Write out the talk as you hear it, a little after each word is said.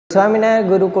સ્વામિનારાયણ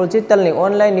ગુરુકુળ ચિત્તલની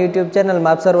online YouTube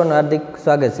ચેનલમાં આપ સર્વનું હાર્દિક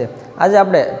સ્વાગત છે। આજે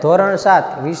આપણે ધોરણ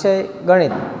 7 વિષય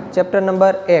ગણિત ચેપ્ટર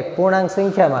નંબર 1 પૂર્ણાંક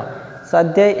સંખ્યામાં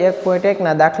સ્વાધ્યાય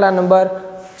 1.1 દાખલા નંબર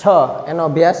 6 એનો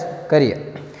અભ્યાસ કરીએ।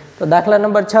 તો દાખલા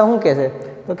નંબર 6 શું કહે છે?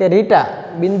 તો કે રીટા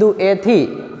બિંદુ એ થી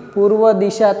પૂર્વ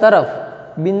દિશા તરફ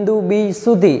બિંદુ બી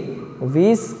સુધી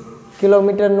 20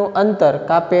 કિલોમીટરનું અંતર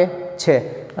કાપે છે।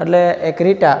 એટલે એક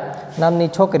રીટા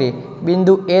નામની છોકરી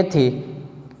બિંદુ એ થી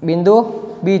બિંદુ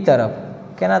બી तरफ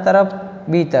केना तरफ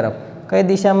बी तरफ कई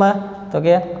दिशा में तो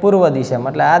के पूर्व दिशा में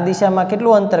એટલે આ દિશામાં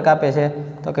કેટલું અંતર કાપે છે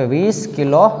તો કે 20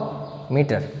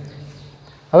 કિલોમીટર।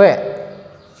 હવે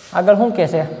આગળ શું કહે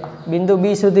છે? બિંદુ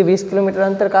બી સુધી 20 કિલોમીટર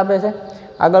અંતર કાપે છે।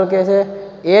 આગળ કહે છે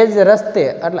એ જ રસ્તે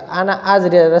એટલે આના આ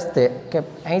જ રસ્તે કે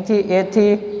અહીંથી એ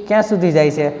થી ક્યાં સુધી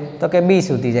જાય છે તો કે બી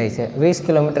સુધી જાય છે 20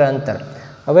 કિલોમીટર અંતર।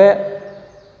 હવે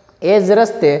એ જ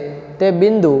રસ્તે તે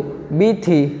બિંદુ બી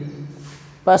થી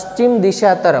पश्चिम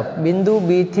दिशा तरफ बिंदु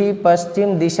बी थी पश्चिम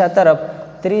दिशा तरफ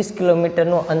 30 किलोमीटर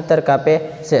अंतर कापे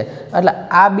से। એટલે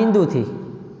આ બિંદુ થી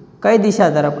કઈ દિશા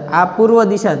તરફ? આ પૂર્વ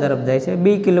દિશા તરફ જાય છે।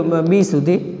 બી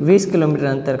સુધી 20 કિલોમીટર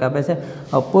અંતર કાપે છે।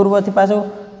 હવે પૂર્વ થી પાછું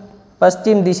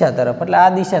પશ્ચિમ દિશા તરફ એટલે આ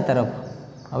દિશા તરફ।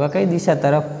 હવે કઈ દિશા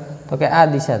તરફ તો કે આ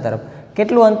દિશા તરફ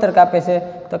કેટલું અંતર કાપે છે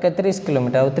તો કે 30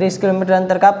 કિલોમીટર। હવે 30 કિલોમીટર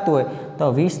અંતર કાપતું હોય તો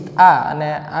 20 આ અને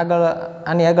આગળ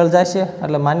આની આગળ જશે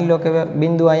એટલે માની લો કે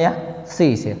બિંદુ અહીંયા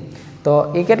સી છે તો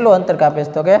એ કેટલું અંતર કાપે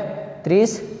છે તો કે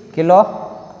 30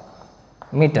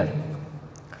 કિલોમીટર।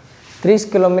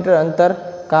 30 કિલોમીટર અંતર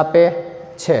કાપે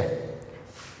છે।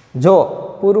 જો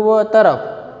પૂર્વ તરફ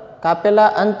કાપેલા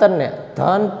અંતરને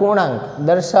ધન પૂર્ણાંક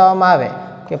દર્શાવવામાં આવે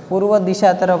કે પૂર્વ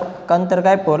દિશા તરફ અંતર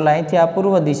કાપ્યું એટલે અહીંથી આ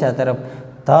પૂર્વ દિશા તરફ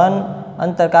ધન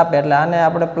અંતર કાપે એટલે આને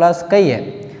આપણે પ્લસ કહીએ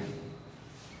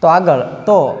તો આગળ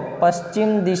તો પશ્ચિમ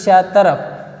દિશા તરફ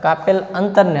કાપેલ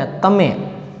અંતરને તમે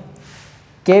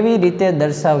કેવી રીતે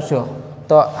દર્શાવશો?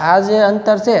 તો આ જે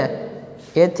અંતર છે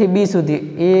એ થી બી સુધી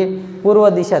એ પૂર્વ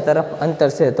દિશા તરફ અંતર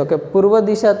છે તો કે પૂર્વ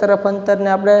દિશા તરફ અંતરને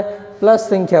આપણે પ્લસ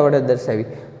સંખ્યા વડે દર્શાવી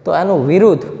તો આનું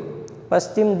વિરુદ્ધ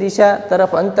પશ્ચિમ દિશા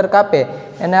તરફ અંતર કાપે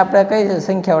એને આપણે કઈ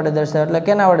સંખ્યા વડે દર્શાવ એટલે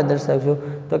કેના વડે દર્શાવશું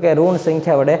તો કે ઋણ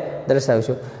સંખ્યા વડે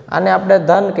દર્શાવશું। આને આપણે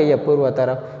ધન કહીએ પૂર્વ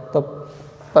તરફ તો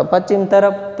પશ્ચિમ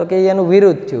તરફ તો કે એનું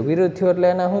વિરુદ્ધ થયું એટલે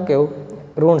એને શું કહેવું?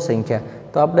 ઋણ સંખ્યા।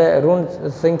 તો આપણે ઋણ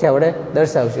સંખ્યા વડે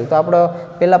દર્શાવશું। તો આપણો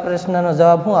પહેલા પ્રશ્નનો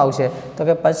જવાબ શું આવશે તો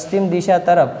કે પશ્ચિમ દિશા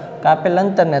તરફ કાપેલ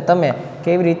અંતરને તમે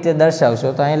કેવી રીતે દર્શાવશો?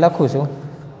 તો અહીં લખું છું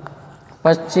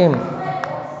પશ્ચિમ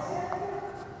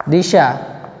દિશા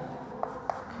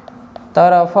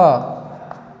તરફ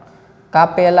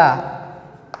કાપેલા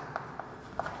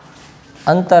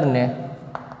અંતરને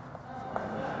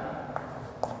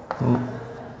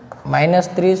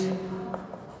 -30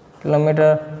 કિલોમીટર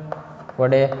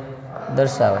વડે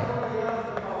દર્શાવાય।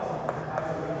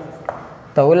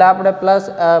 તો ઓલા આપણે પ્લસ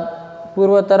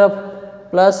પૂર્વ તરફ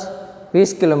પ્લસ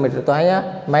 20 કિલોમીટર તો અહીંયા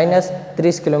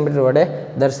 -30 કિલોમીટર વડે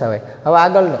દર્શાવાય। હવે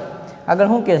આગળ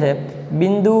શું કહે છે?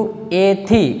 બિંદુ એ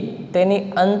થી તેની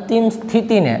અંતિમ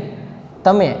સ્થિતિને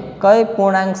તમે કઈ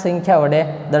પૂર્ણાંક સંખ્યા વડે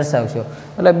દર્શાવશો?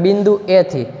 એટલે બિંદુ એ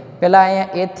થી પહેલાં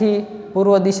અહીંયા એ થી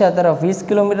પૂર્વ દિશા તરફ 20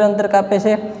 કિલોમીટર અંતર કાપે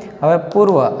છે। હવે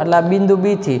પૂર્વ એટલે બિંદુ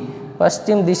બી થી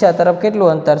પશ્ચિમ દિશા તરફ કેટલું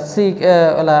અંતર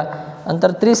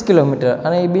અંતર 30 કિલોમીટર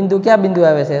અને એ બિંદુ ક્યાં બિંદુ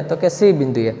આવે છે તો કે સી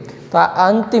બિંદુએ। તો આ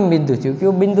અંતિમ બિંદુ થયું।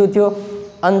 કયું બિંદુ થયું?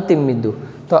 અંતિમ બિંદુ।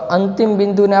 તો અંતિમ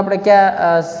બિંદુને આપણે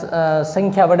ક્યાં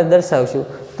સંખ્યા વડે દર્શાવશું?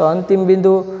 તો અંતિમ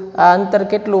બિંદુ આ અંતર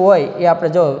કેટલું હોય એ આપણે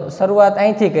જો શરૂઆત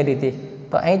અહીંથી કરી હતી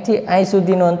તો અહીંથી અહીં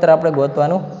સુધીનું અંતર આપણે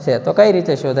ગોતવાનું છે। તો કઈ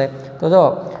રીતે શોધાય? તો જો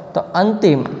તો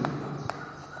અંતિમ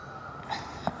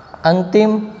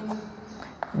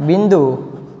બિંદુ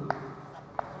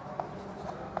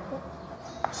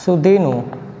સુધીનું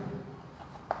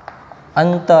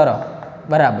અંતર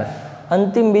બરાબર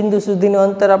અંતિમ બિંદુ સુધીનું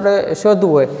અંતર આપણે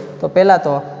શોધવું હોય તો પહેલાં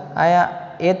તો અહીંયા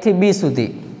એ થી બી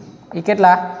સુધી એ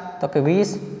કેટલા તો કે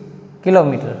 20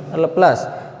 કિલોમીટર એટલે પ્લસ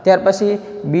ત્યાર પછી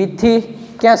બી થી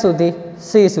ક્યાં સુધી?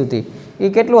 સી સુધી એ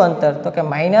કેટલું અંતર તો કે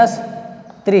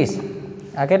 -30।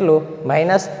 આ કેટલું?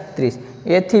 -30।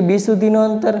 એ થી બી સુધીનું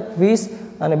અંતર 20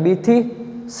 અને બી થી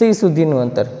સી સુધીનું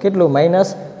અંતર કેટલું?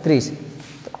 -30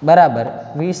 બરાબર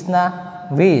 20 ના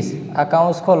 20 આ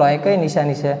કાઉન્સ ખોલો આ કઈ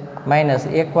નિશાની છે? માઇનસ।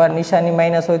 એકવાર નિશાની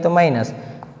માઇનસ હોય તો માઇનસ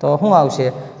તો શું આવશે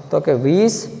તો કે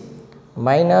 20 -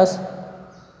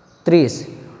 30।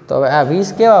 તો હવે આ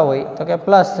 20 કેવા હોય તો કે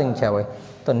પ્લસ સંખ્યા હોય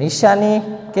તો નિશાની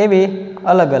કેવી?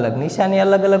 અલગ અલગ। નિશાની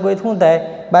અલગ અલગ હોય તો શું થાય?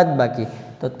 બાદબાકી।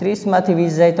 તો 30 માંથી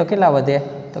 20 જાય તો કેટલા વધે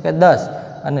તો કે 10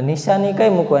 અને નિશાની કઈ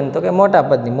મૂકવાની તો કે મોટા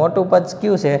પદની। મોટું પદ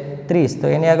કયું છે? 30 તો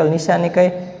એની આગળ નિશાની કઈ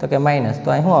તો કે માઇનસ। તો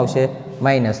અહીં શું આવશે?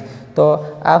 માઇનસ। તો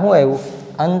આ શું આવ્યું?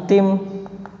 અંતિમ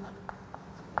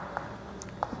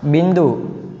બિંદુનું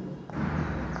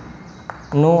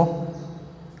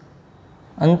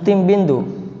અંતિમ બિંદુ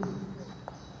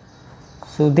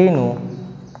સુધીનું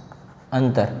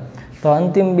અંતર. તો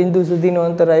અંતિમ બિંદુ સુધીનું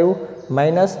અંતર આવ્યું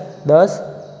 -10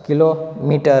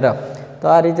 કિલોમીટર. તો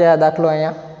આ રીતે આ દાખલો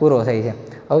અહીંયા પૂરો થાય છે.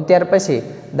 હવે ત્યાર પછી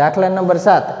દાખલા નંબર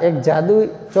 7, એક જાદુઈ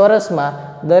ચોરસમાં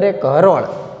દરેક હરોળ,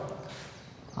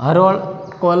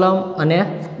 કોલમ અને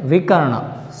વિકર્ણ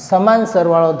સમાન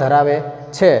સરવાળો ધરાવે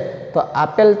છે. તો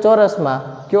આપેલ ચોરસમાં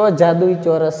કયો જાદુઈ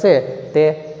ચોરસ છે તે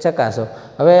ચકાસો.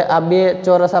 હવે આ બે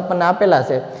ચોરસ આપણને આપેલા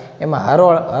છે, એમાં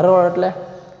હરોળ એટલે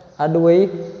આડું હોય,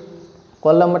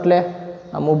 કોલમ એટલે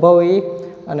આમ ઊભા હોય,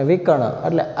 અને વિકર્ણ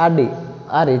એટલે આડી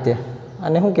આ રીતે,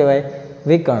 અને શું કહેવાય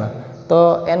વિકર્ણ. તો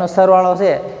એનો સરવાળો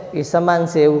છે એ સમાન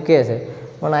છે એવું કહે છે.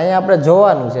 પણ અહીંયા આપણે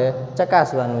જોવાનું છે,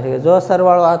 ચકાસવાનું છે કે જો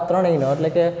સરવાળો આ ત્રણેયનો એટલે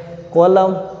કે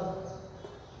કોલમ,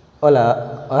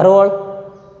 હરોળ,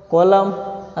 કોલમ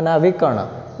અને આ વિકર્ણ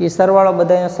એ સરવાળો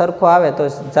બધા સરખો આવે તો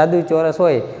જાદુઈ ચોરસ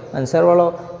હોય, અને સરવાળો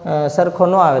સરખો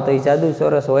ન આવે તો એ જાદુઈ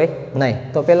ચોરસ હોય નહીં.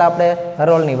 તો પહેલાં આપણે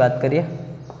હરોળની વાત કરીએ.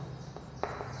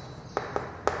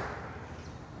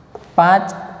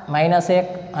 5, -1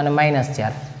 અને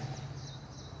 -4.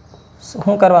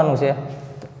 શું કરવાનું છે?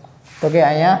 તો કે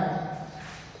અહીંયા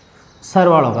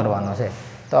સરવાળો કરવાનો છે.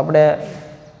 તો આપણે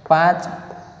 5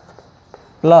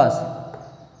 પ્લસ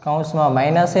કૌંસમાં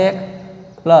 -1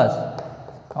 પ્લસ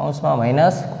કૌંસમાં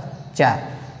 -4.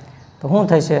 તો શું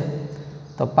થશે?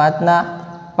 તો 5 ના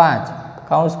 5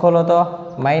 કૌંસ ખોલો તો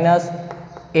 -1,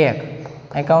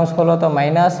 અહીં કૌંસ ખોલો તો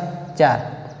 -4.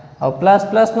 હવે પ્લસ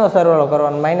પ્લસનો સરવાળો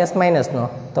કરવાનો, માઇનસ માઇનસનો.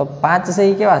 તો 5 છે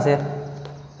એ કેવા છે?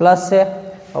 પ્લસ છે.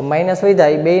 હવે માઇનસ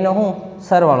વધ્યા એ બેયનો શું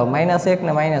સરવાળો? -1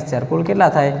 ને -4 કુલ કેટલા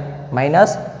થાય?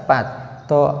 -5.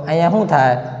 તો અહીંયા શું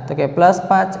થાય? તો કે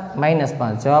 +5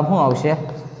 -5 જવાબ શું આવશે?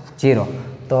 0.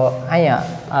 તો અહીંયા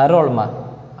આ રોલમાં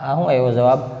આ શું આવ્યો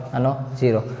જવાબ? આનો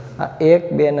 0. આ 1,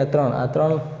 2 અને 3 આ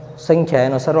 3 સંખ્યા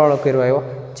એનો સરવાળો કર્યો આવ્યો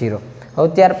 0. હવે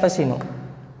ત્યાર પછીનું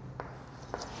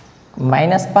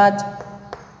 -5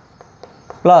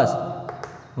 પ્લસ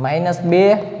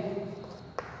 -2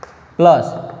 પ્લસ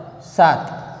 7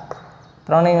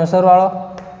 ત્રણેયનો સરવાળો.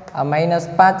 આ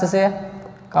 -5 છે,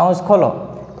 કૌંસ ખોલો,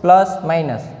 પ્લસ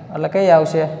માઇનસ એટલે કઈ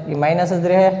આવશે? એ માઇનસ જ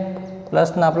રહે,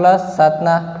 પ્લસના પ્લસ, 7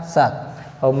 ના 7.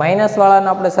 હવે માઇનસવાળાનો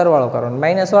આપણે સરવાળો કરવાનો.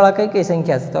 માઇનસવાળા કઈ કઈ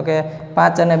સંખ્યા છે? તો કે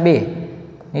 5 અને 2,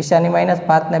 નિશાની માઇનસ,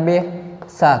 5 ને 2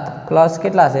 7, પ્લસ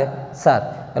કેટલા છે? 7.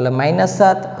 એટલે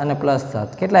 -7 અને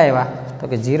 +7 કેટલા આવ્યા? તો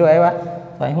કે 0 આવ્યા.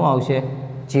 તો અહીં શું આવશે?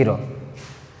 0.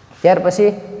 ત્યાર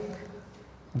પછી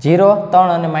 0,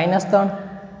 3 અને -3.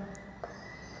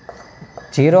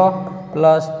 0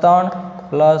 પ્લસ 3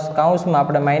 પ્લસ કૌંસમાં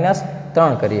આપણે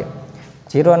 -3 કરીએ.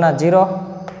 0 ના 0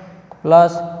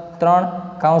 પ્લસ 3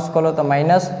 કૌંસ ખોલો તો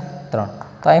 -3.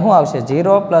 તો અહીં શું આવશે?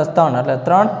 0 પ્લસ 3 એટલે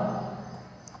 3,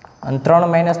 અને 3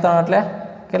 -3 એટલે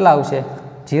કેટલા આવશે?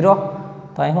 0.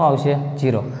 તો અહીં શું આવશે?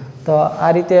 0. તો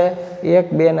આ રીતે 1,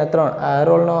 2 અને 3 આ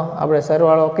હરોળનો આપણે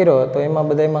સરવાળો કર્યો તો એમાં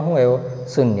બધામાં શું આવ્યો?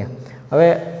 0. હવે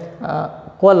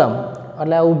કોલમ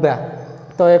એટલે ઊભા,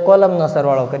 તો એ કોલમનો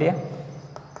સરવાળો કરીએ.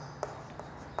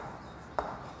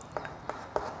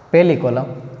 પહેલી કોલમ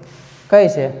કઈ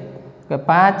છે? કે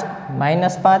 5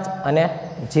 -5 અને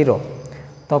 0.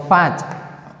 તો 5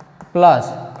 પ્લસ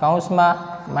કૌંસમાં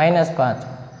 -5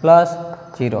 પ્લસ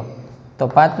 0. તો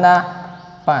 5 ના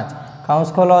 5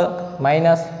 કૌંસ ખોલો,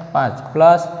 -5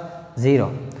 પ્લસ 0.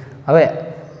 હવે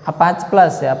આ 5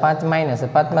 પ્લસ છે, આ 5 માઇનસ છે,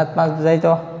 5 માં 5 જાય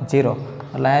તો 0,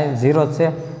 એટલે અહીં 0 જ છે.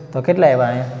 તો કેટલા આવ્યા?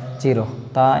 અહીંયા 0.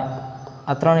 તો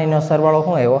આ ત્રણેયનો સરવાળો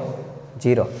શું આવ્યો?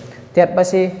 0. ત્યાર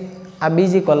પછી આ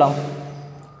બીજી કોલમ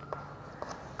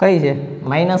કઈ છે?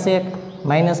 -1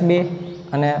 -2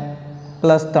 અને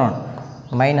 +3.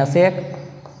 -1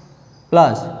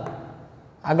 પ્લસ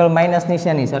આગળ માઇનસ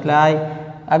નિશાની છે એટલે આ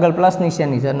આગળ પ્લસ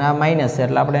નિશાની છે, અને આ માઇનસ છે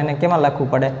એટલે આપણે એને કેમાં લખવું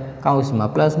પડે? કૌંસમાં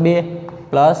 +2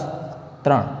 પ્લસ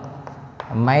 3.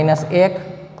 -1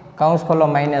 કૌંસ ખોલો,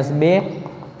 -2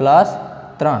 પ્લસ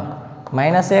 3.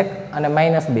 -1 અને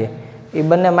 -2 એ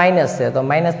બંને માઇનસ છે, તો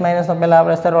માઇનસ માઇનસનો પહેલાં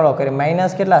આપણે સરવાળો કરીએ.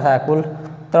 માઇનસ કેટલા થાય? કુલ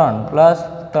 3 પ્લસ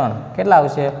 3 કેટલા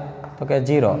આવશે? તો કે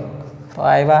 0. તો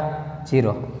આ આવ્યા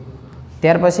 0.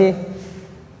 ત્યાર પછી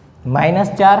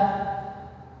 -4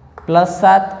 પ્લસ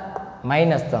 7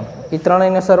 -3 એ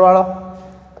ત્રણેયનો સરવાળો.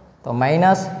 તો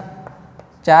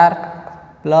 -4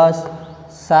 પ્લસ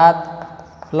 7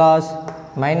 પ્લસ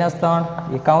 -3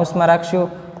 એ કૌંસમાં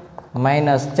રાખશું.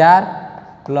 -4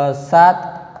 પ્લસ 7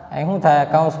 અહીં શું થાય?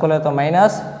 કૌંસ ખોલે તો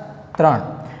 -3.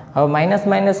 હવે માઇનસ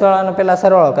માઇનસવાળાનો પહેલાં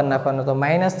સરવાળો કરી નાખવાનો. તો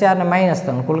 -4 ને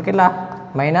 -3 કુલ કેટલા?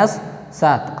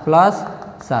 -7 પ્લસ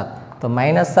 7. તો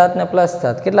 -7 ને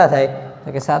 +7 કેટલા થાય? તો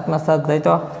કે 7 માં 7 જાય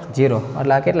તો 0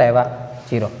 એટલે આ કેટલા આવ્યા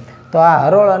 0. તો આ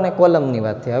હરોળ અને કોલમની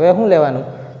વાત થઈ. હવે શું લેવાનું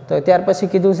તો ત્યાર પછી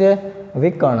કીધું છે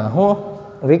વિકર્ણ. શું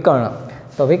વિકર્ણ?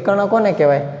 તો વિકર્ણ કોને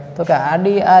કહેવાય તો કે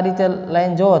આડી આ રીતે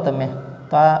લાઈન જુઓ તમે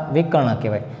તો આ વિકર્ણ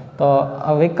કહેવાય. તો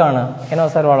આ વિકર્ણ એનો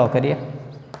સરવાળો કરીએ.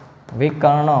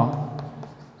 વિકર્ણ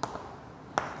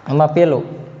એમાં પેલું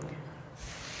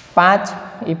 5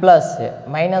 એ પ્લસ છે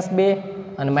 -2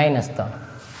 અને -3.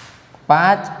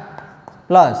 5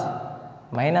 પ્લસ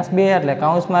 -2 એટલે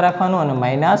કૌંસમાં રાખવાનું અને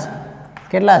માઇનસ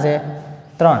કેટલા છે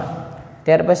 3.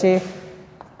 ત્યાર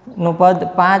પછીનું પદ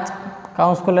 5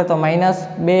 કૌંસ ખોલે તો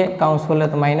 -2 કૌંસ ખોલે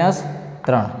તો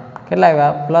 -3 કેટલા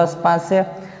આવ્યા +5 છે.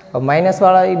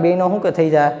 માઇનસવાળા એ બેનો શું કે થઈ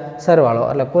જાય સરવાળો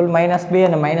એટલે કુલ -2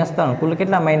 અને -3 કુલ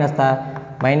કેટલા માઇનસ થાય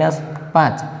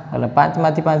 -5 એટલે 5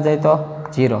 માંથી 5 જાય તો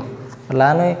 0 એટલે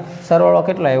આનો સરવાળો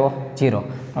કેટલો આવ્યો 0.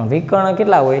 પણ વિકર્ણ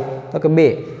કેટલા હોય તો કે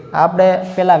 2. આપણે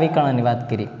પહેલાં વિકર્ણની વાત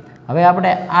કરી. હવે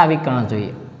આપણે આ વિકર્ણ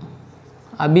જોઈએ.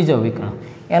 આ બીજો વિકર્ણ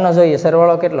એનો જોઈએ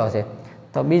સરવાળો કેટલો છે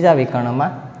તો બીજા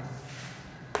વિકર્ણમાં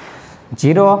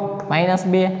 0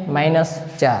 -2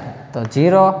 -4 તો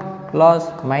 0 +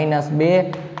 -2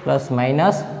 +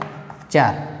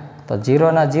 -4 તો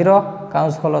 0 ના 0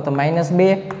 કૌંસ ખોલો તો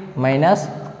 -2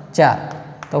 -4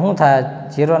 તો શું થાય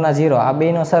 0 ના 0 આ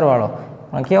બેનો સરવાળો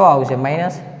પણ કેવો આવશે -2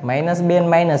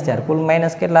 અને -4 કુલ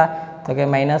માઇનસ કેટલા તો કે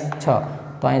 -6.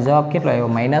 તો અહીં જવાબ કેટલો આવ્યો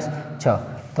 -6.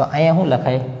 તો અહીંયા શું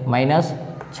લખાય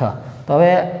 -6. તો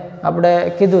હવે આપણે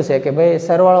કીધું છે કે ભાઈ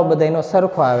સરવાળો બધાનો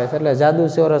સરખો આવે છે એટલે જાદુ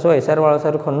ચોરસ હોય સરવાળો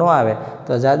સરખો ન આવે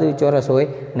તો જાદુ ચોરસ હોય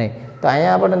નહીં. તો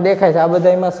અહીંયા આપણને દેખાય છે આ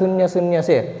બધામાં 0 0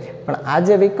 છે પણ આ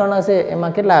જે વિકર્ણ છે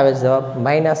એમાં કેટલા આવે છે જવાબ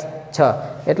 -6.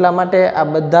 એટલા માટે આ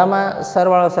બધામાં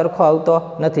સરવાળો સરખો આવતો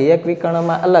નથી. એક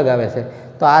વિકર્ણમાં અલગ આવે છે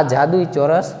તો આ જાદુઈ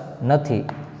ચોરસ નથી.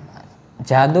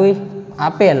 જાદુઈ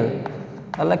આપેલ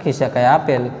લખી શકાય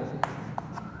આપેલ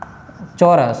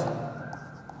ચોરસ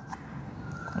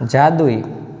જાદુઈ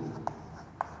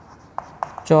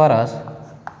ચોરસ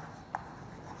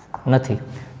નથી.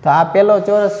 તો આ પહેલો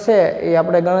ચોરસ છે એ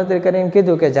આપણે ગણતરી કરીને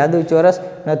કીધું કે જાદુઈ ચોરસ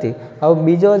નથી. હવે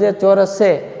બીજો જે ચોરસ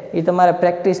છે એ તમારે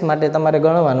પ્રેક્ટિસ માટે તમારે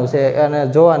ગણવાનું છે અને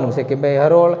જોવાનું છે કે ભાઈ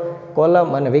હરોળ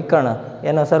કોલમ અને વિકર્ણ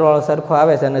એનો સરવાળો સરખો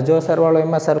આવે છે અને જો સરવાળો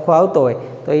એમાં સરખો આવતો હોય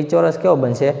તો એ ચોરસ કેવો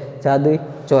બનશે જાદુઈ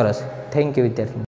ચોરસ. થેન્ક યુ વિદ્યાર્થી.